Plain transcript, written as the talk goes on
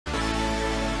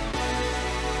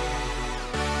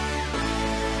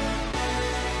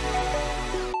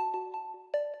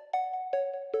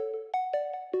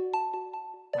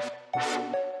Hey,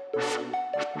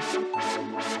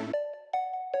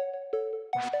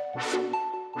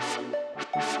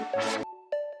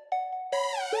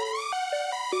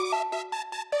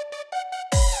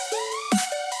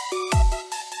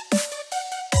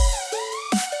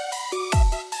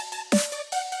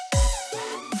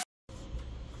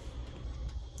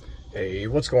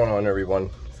 what's going on everyone?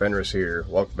 Fenris here.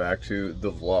 Welcome back to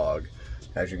the vlog.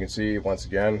 As you can see, once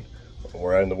again,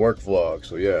 we're in the work vlog,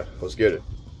 so yeah, let's get it.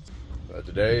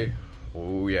 Today,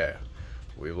 oh yeah,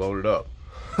 we loaded up.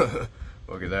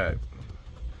 Look at that.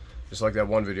 Just like that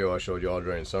one video I showed you all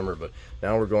during summer, but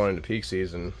now we're going into peak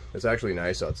season. It's actually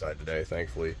nice outside today,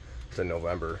 thankfully. It's in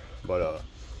November, but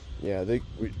yeah,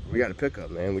 we got to pick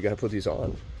up, man. We got to put these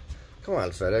on. Come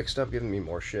on, FedEx, stop giving me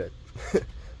more shit.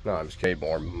 No, I'm just kidding,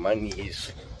 more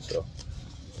monies. So,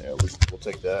 yeah, we'll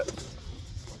take that.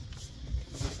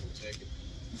 We'll take it.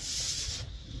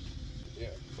 Yeah,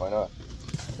 why not?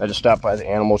 I just stopped by the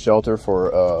animal shelter for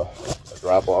a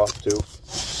drop off too.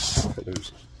 You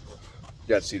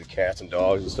got to see the cats and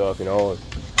dogs and stuff, you know. And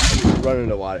we run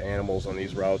into a lot of animals on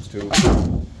these routes too.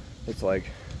 It's like,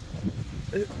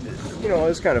 you know,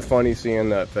 it's kind of funny seeing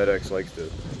that FedEx likes to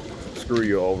screw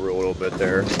you over a little bit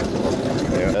there.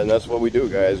 Yeah, and that's what we do,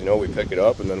 guys. You know, we pick it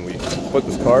up and then we put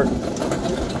this cart,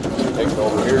 take it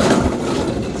over here,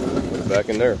 put it back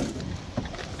in there.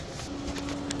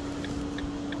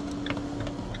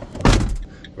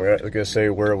 We're gonna say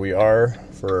where we are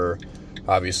for,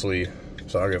 obviously,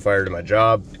 so I'll get fired at my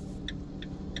job.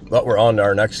 But we're on to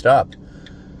our next stop,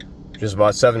 just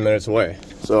about 7 minutes away.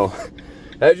 So,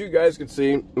 as you guys can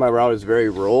see, my route is very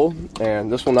rural,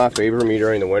 and this will not favor me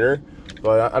during the winter.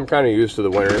 But I'm kind of used to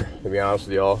the winter, to be honest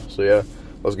with y'all. So yeah,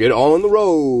 let's get on the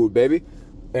road, baby.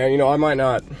 And you know, I might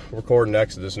not record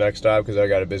next to this next stop because I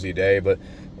got a busy day, but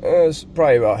it's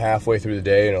probably about halfway through the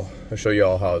day, and I'll show you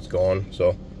all how it's going.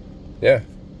 So yeah,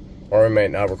 or I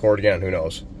might not record again, who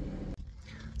knows.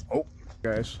 Oh,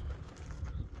 guys,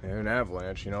 an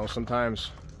avalanche, you know,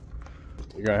 sometimes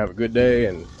you're gonna have a good day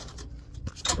and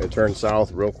it turns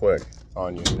south real quick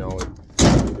on you, you know.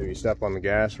 Either you step on the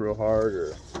gas real hard,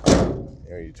 or you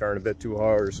know, you turn a bit too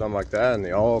hard or something like that, and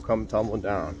they all come tumbling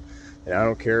down. And I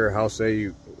don't care how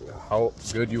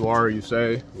good you are, you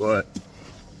say, but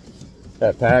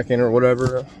that packing or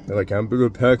whatever, they're like, I'm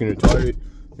good packing it tight,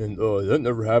 and that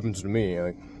never happens to me. I'm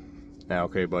like, nah,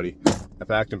 okay, buddy. I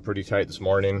packed them pretty tight this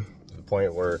morning to the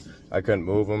point where I couldn't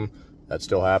move them. That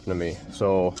still happened to me.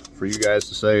 So for you guys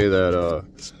to say that,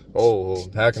 oh,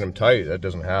 packing them tight, that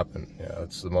doesn't happen. Yeah,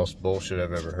 that's the most bullshit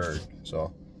I've ever heard.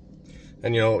 So.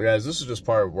 And you know, guys, this is just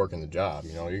part of working the job.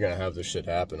 You know, you're gonna have this shit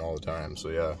happen all the time. So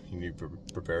yeah, you need to be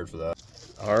prepared for that.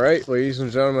 All right, ladies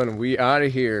and gentlemen, we out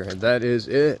of here. And that is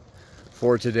it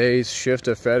for today's shift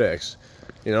of FedEx.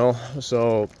 You know,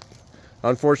 so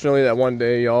unfortunately, that one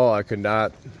day, y'all, I could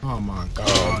not. Oh my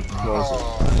God!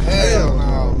 Hell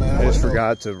no, man! I just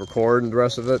forgot to record the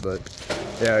rest of it. But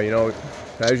yeah, you know,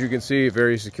 as you can see,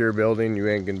 very secure building. You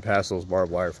ain't getting past those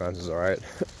barbed wire fences. All right.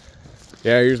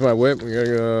 Yeah, here's my whip. We're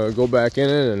gonna go back in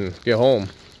it and get home.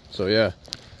 So yeah,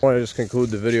 I want to just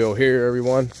conclude the video here,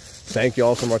 everyone. Thank you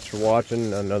all so much for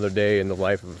watching another day in the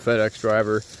life of a FedEx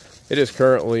driver. It is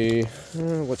currently,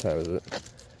 what time is it?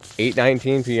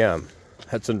 8:19 p.m.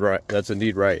 That's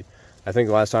indeed right. I think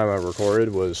the last time I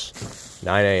recorded was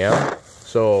 9 a.m.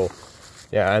 So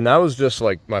yeah, and that was just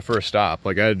like my first stop.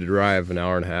 Like I had to drive an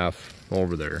hour and a half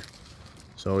over there.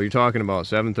 So you're talking about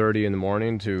 7:30 in the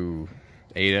morning to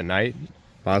 8 at night,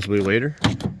 possibly later.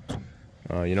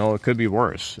 You know, it could be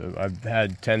worse. I've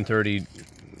had 10:30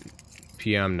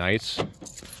 p.m. nights,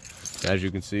 as you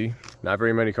can see. Not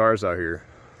very many cars out here,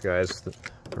 guys.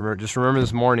 Just remember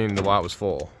this morning the lot was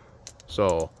full,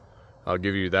 so I'll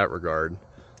give you that regard.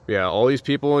 Yeah, all these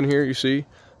people in here you see,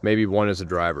 maybe one is a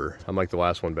driver. I'm like the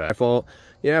last one back. My fault.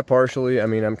 Yeah, partially. I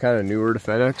mean, I'm kind of newer to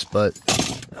FedEx, but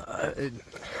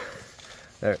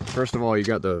first of all, you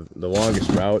got the longest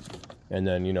route. And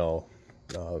then, you know,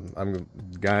 I'm the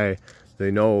guy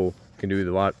they know can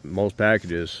do most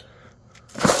packages,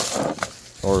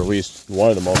 or at least one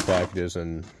of the most packages.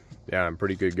 And yeah, I'm a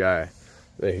pretty good guy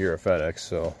here at FedEx.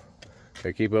 So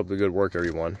hey, keep up the good work,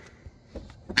 everyone.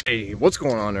 Hey, what's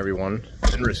going on, everyone?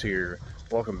 Fenris here.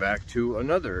 Welcome back to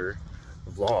another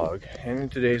vlog. And in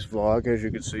today's vlog, as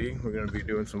you can see, we're going to be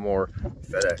doing some more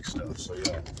FedEx stuff. So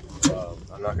yeah,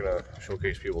 I'm not going to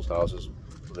showcase people's houses.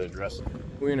 The address.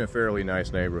 We're in a fairly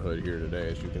nice neighborhood here today,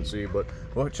 as you can see, but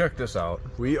well, check this out.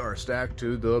 We are stacked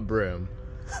to the brim.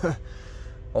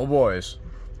 Oh boys,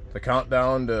 the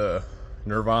countdown to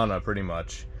Nirvana, pretty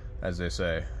much, as they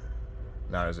say.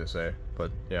 Not as they say,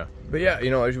 but yeah. But yeah,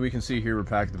 you know, as we can see here, we're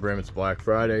packed to the brim. It's Black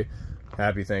Friday.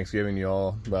 Happy Thanksgiving,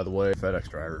 y'all. By the way, FedEx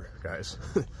driver, guys.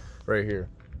 Right here.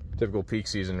 Typical peak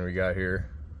season we got here.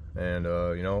 And,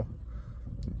 you know,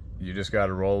 you just got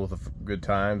to roll with the good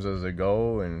times as they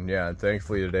go. And, yeah,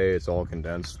 thankfully today it's all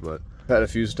condensed. But I've had a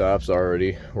few stops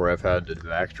already where I've had to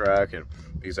backtrack and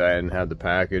because I hadn't had the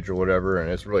package or whatever.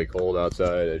 And it's really cold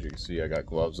outside. As you can see, I got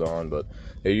gloves on. But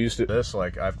it used to, this,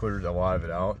 like, I've cleared a lot of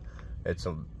it out. It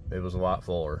was a lot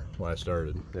fuller when I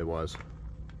started. It was.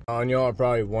 And y'all are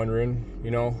probably wondering,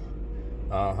 you know,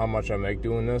 how much I make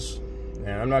doing this.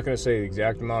 And I'm not going to say the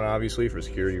exact amount, obviously, for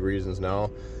security reasons now.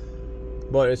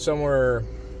 But it's somewhere,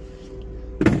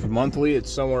 monthly,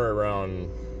 it's somewhere around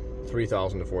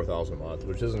 $3,000 to $4,000 a month,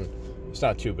 which isn't, it's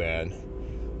not too bad.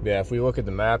 But yeah, if we look at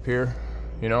the map here,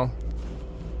 you know,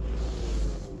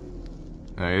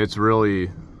 it's really,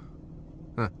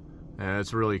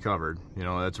 it's really covered. You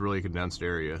know, that's a really condensed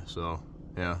area. So,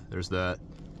 yeah, there's that.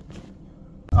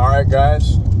 All right,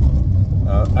 guys.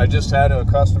 I just had a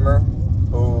customer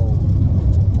who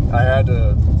I had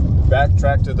to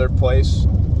backtrack to their place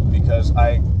because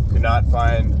I could not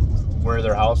find where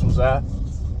their house was at.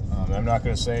 I'm not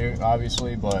going to say,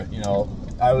 obviously, but, you know,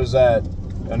 I was at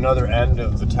another end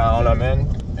of the town I'm in,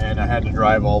 and I had to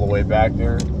drive all the way back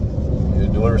there to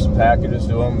deliver some packages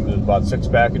to them. There's about 6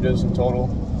 packages in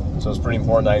total. So it's pretty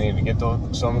important that I need to get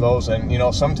some of those. And, you know,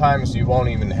 sometimes you won't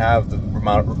even have the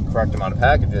correct amount of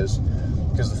packages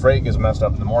because the freight gets messed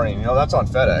up in the morning. You know, that's on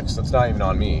FedEx. That's not even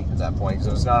on me at that point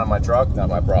because it's not on my truck, not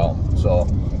my problem. So,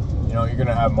 you know, you're going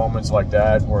to have moments like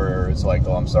that where it's like,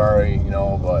 oh, I'm sorry, you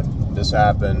know, but this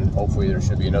happened. Hopefully there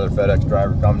should be another FedEx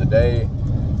driver come today.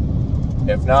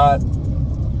 If not,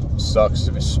 sucks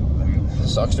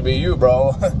to be you,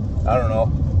 bro. I don't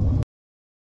know.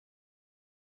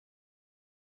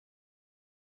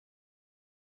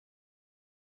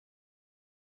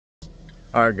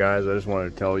 Alright guys, I just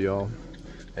wanted to tell y'all,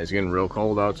 it's getting real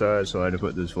cold outside, so I had to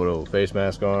put this little face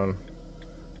mask on.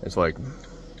 It's like,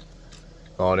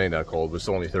 oh, it ain't that cold, but it's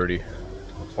only 30,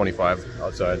 25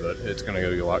 outside, but it's gonna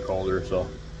get a lot colder, so,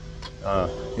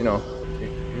 you know,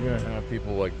 you're gonna have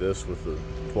people like this with the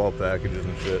 12 packages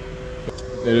and shit.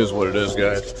 It is what it is,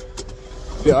 guys.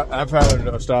 Yeah, I've had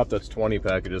a stop that's 20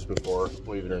 packages before,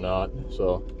 believe it or not,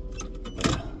 so,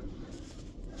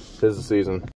 'tis the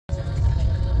season.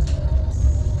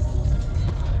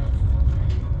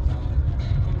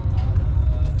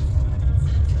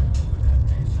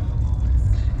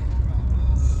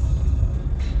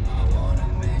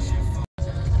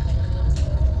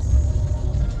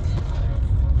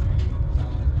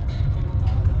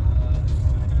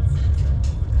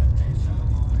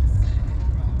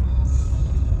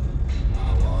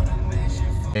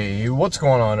 Hey, what's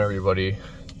going on, everybody?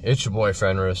 It's your boy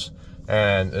Fenris,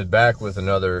 and back with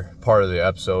another part of the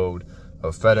episode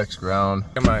of FedEx Ground.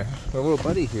 Got my little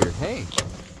buddy here. Hey,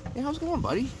 how's it going,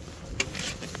 buddy?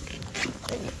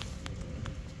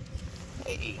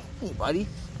 Hey, buddy.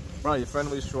 Probably the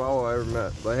friendliest chihuahua I ever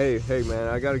met. But hey, man,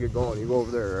 I gotta get going. You go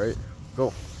over there, all right?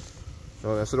 Go.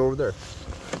 No, that's it over there.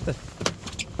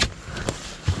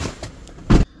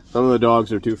 Some of the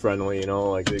dogs are too friendly, you know,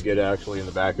 like they get actually in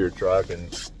the back of your truck and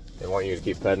they want you to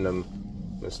keep petting them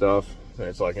and stuff. And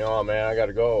it's like, oh man, I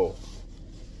gotta go.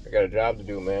 I got a job to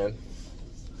do, man.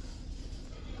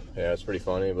 Yeah, it's pretty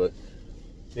funny, but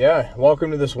yeah,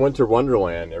 welcome to this winter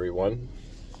wonderland, everyone.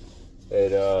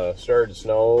 It started to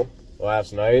snow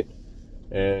last night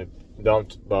and it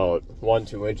dumped about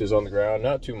 1-2 inches on the ground.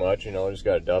 Not too much, you know, just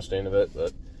got a dust in of it,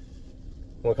 but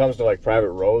when it comes to like private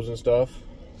roads and stuff,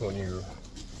 when you're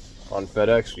on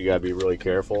FedEx, you gotta be really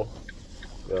careful,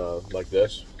 like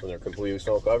this, when they're completely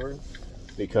snow covered,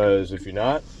 because if you're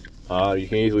not, you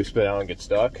can easily spin out and get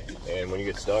stuck. And when you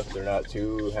get stuck, they're not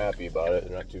too happy about it.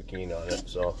 They're not too keen on it.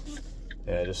 So,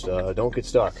 yeah, just don't get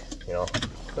stuck, you know.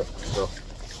 So,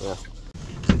 yeah.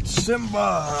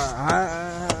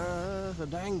 Simba, the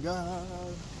dang god,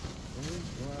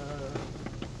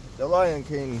 the Lion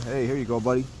King. Hey, here you go,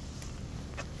 buddy.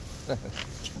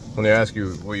 When they ask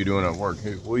you what you're doing at work,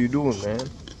 hey, what are you doing, man?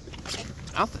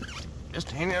 Nothing. Just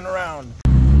hanging around.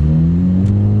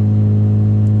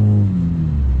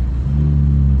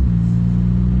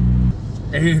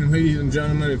 And ladies and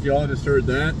gentlemen, if y'all just heard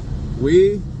that,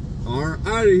 we are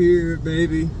out of here,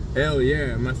 baby. Hell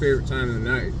yeah, my favorite time of the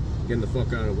night, getting the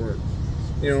fuck out of work.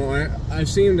 You know, I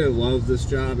seem to love this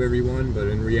job, everyone, but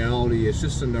in reality, it's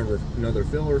just another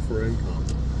filler for income.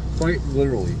 Quite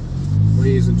literally,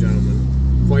 ladies and gentlemen.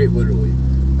 Quite literally.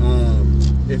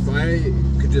 If I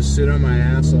could just sit on my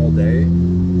ass all day, you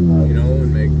know,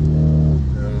 and make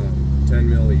 10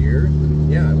 mil a year, then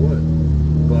yeah, I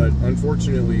would. But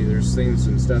unfortunately, there's things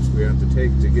and steps we have to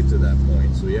take to get to that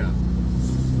point. So yeah,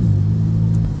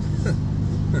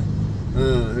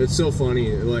 It's so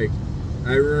funny. Like,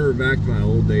 I remember back to my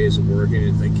old days of working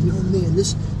and thinking, oh man,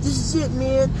 this is it,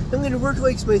 man. I'm gonna work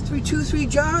like my three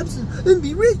jobs and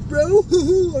be rich, bro.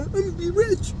 I'm gonna be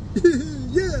rich.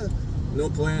 Yeah. No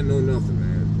plan, no nothing,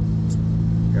 man.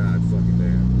 God fucking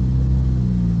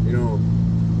damn. You know,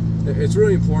 it's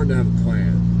really important to have a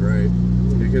plan, right?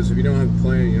 Because if you don't have a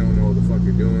plan, you don't know what the fuck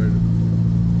you're doing.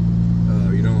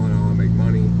 You don't know how to make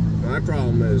money. My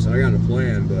problem is I got a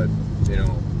plan, but you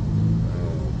know,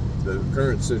 the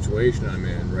current situation I'm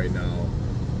in right now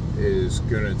is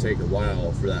going to take a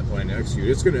while for that plan to execute.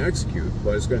 It's going to execute,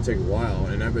 but it's going to take a while.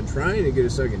 And I've been trying to get a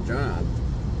second job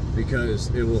because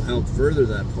it will help further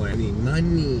that plan. I need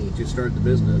money to start the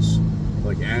business,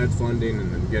 like ad funding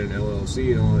and then get an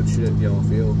LLC and all that shit. Y'all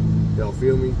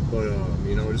feel me? But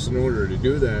you know, just in order to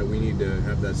do that, we need to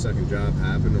have that second job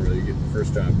happen, or you get the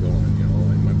first job going. You know,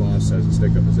 and my boss has to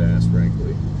stick up his ass,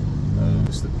 frankly.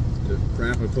 Just the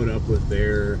crap I put up with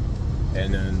there.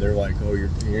 And then they're like, oh,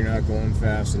 you're not going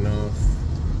fast enough.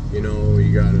 You know,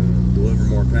 you got to deliver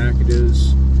more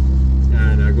packages.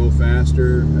 And I go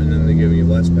faster, and then they give me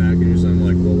less packages. I'm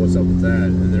like, well, what's up with that?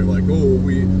 And they're like,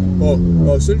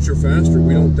 oh, since you're faster,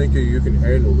 we don't think you can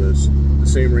handle this the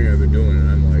same rate I've been doing it.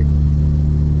 And I'm like,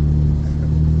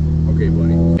 okay,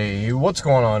 buddy. Hey, what's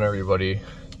going on, everybody?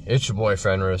 It's your boy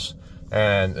Fenris,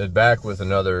 and back with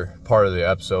another part of the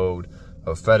episode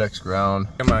of FedEx Ground.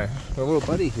 Got my little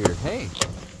buddy here. Hey,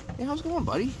 how's it going,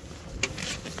 buddy?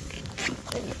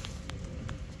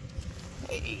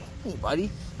 Hey,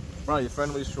 buddy. Probably the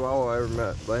friendliest chihuahua I ever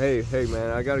met. But hey, man,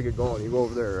 I gotta get going. You go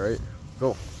over there, right?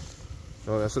 Go.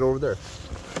 No, that's it over there.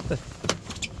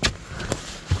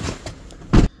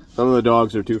 Some of the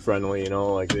dogs are too friendly, you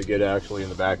know, like they get actually in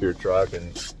the back of your truck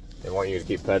and they want you to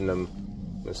keep petting them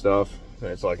and stuff. And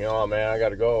it's like, oh man, I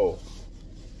gotta go.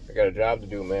 I got a job to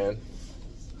do, man.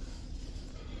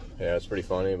 Yeah, it's pretty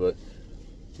funny, but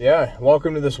yeah,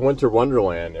 welcome to this winter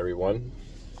wonderland, everyone.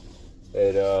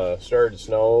 It started to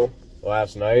snow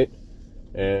last night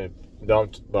and it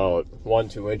dumped about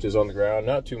 1-2 inches on the ground.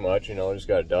 Not too much, you know, just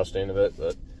got a dusting of it.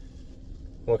 But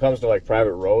when it comes to like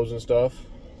private roads and stuff,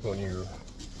 when you're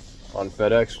on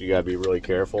FedEx, you gotta be really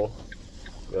careful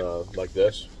like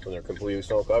this when they're completely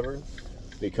snow covered,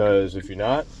 because if you're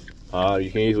not,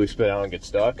 you can easily spin out and get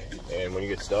stuck, and when you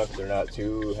get stuck, they're not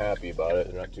too happy about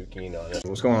it. They're not too keen on it.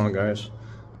 What's going on, guys?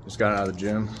 Just got out of the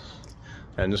gym,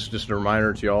 and this is just a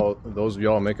reminder to y'all, those of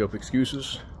y'all make up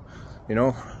excuses. You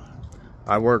know,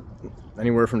 I work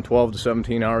anywhere from 12 to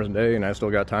 17 hours a day, and I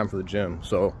still got time for the gym.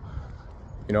 So,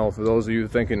 you know, for those of you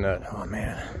thinking that, oh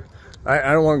man,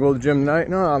 I don't want to go to the gym tonight.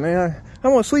 No, man, I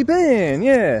want to sleep in.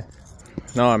 Yeah.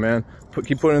 No, man,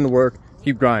 keep putting in the work,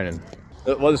 keep grinding.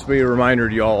 Let this be a reminder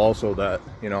to y'all also that,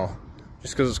 you know,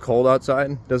 just because it's cold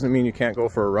outside doesn't mean you can't go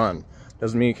for a run.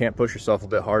 Doesn't mean you can't push yourself a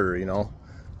bit harder, you know.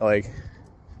 Like,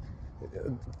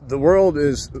 the world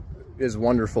is a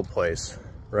wonderful place,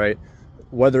 right?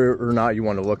 Whether or not you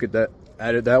want to look at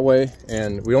it that way,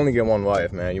 and we only get one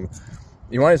life, man.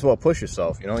 You might as well push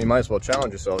yourself, you know. You might as well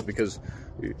challenge yourself, because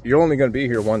you're only going to be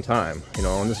here one time, you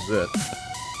know, and this is it.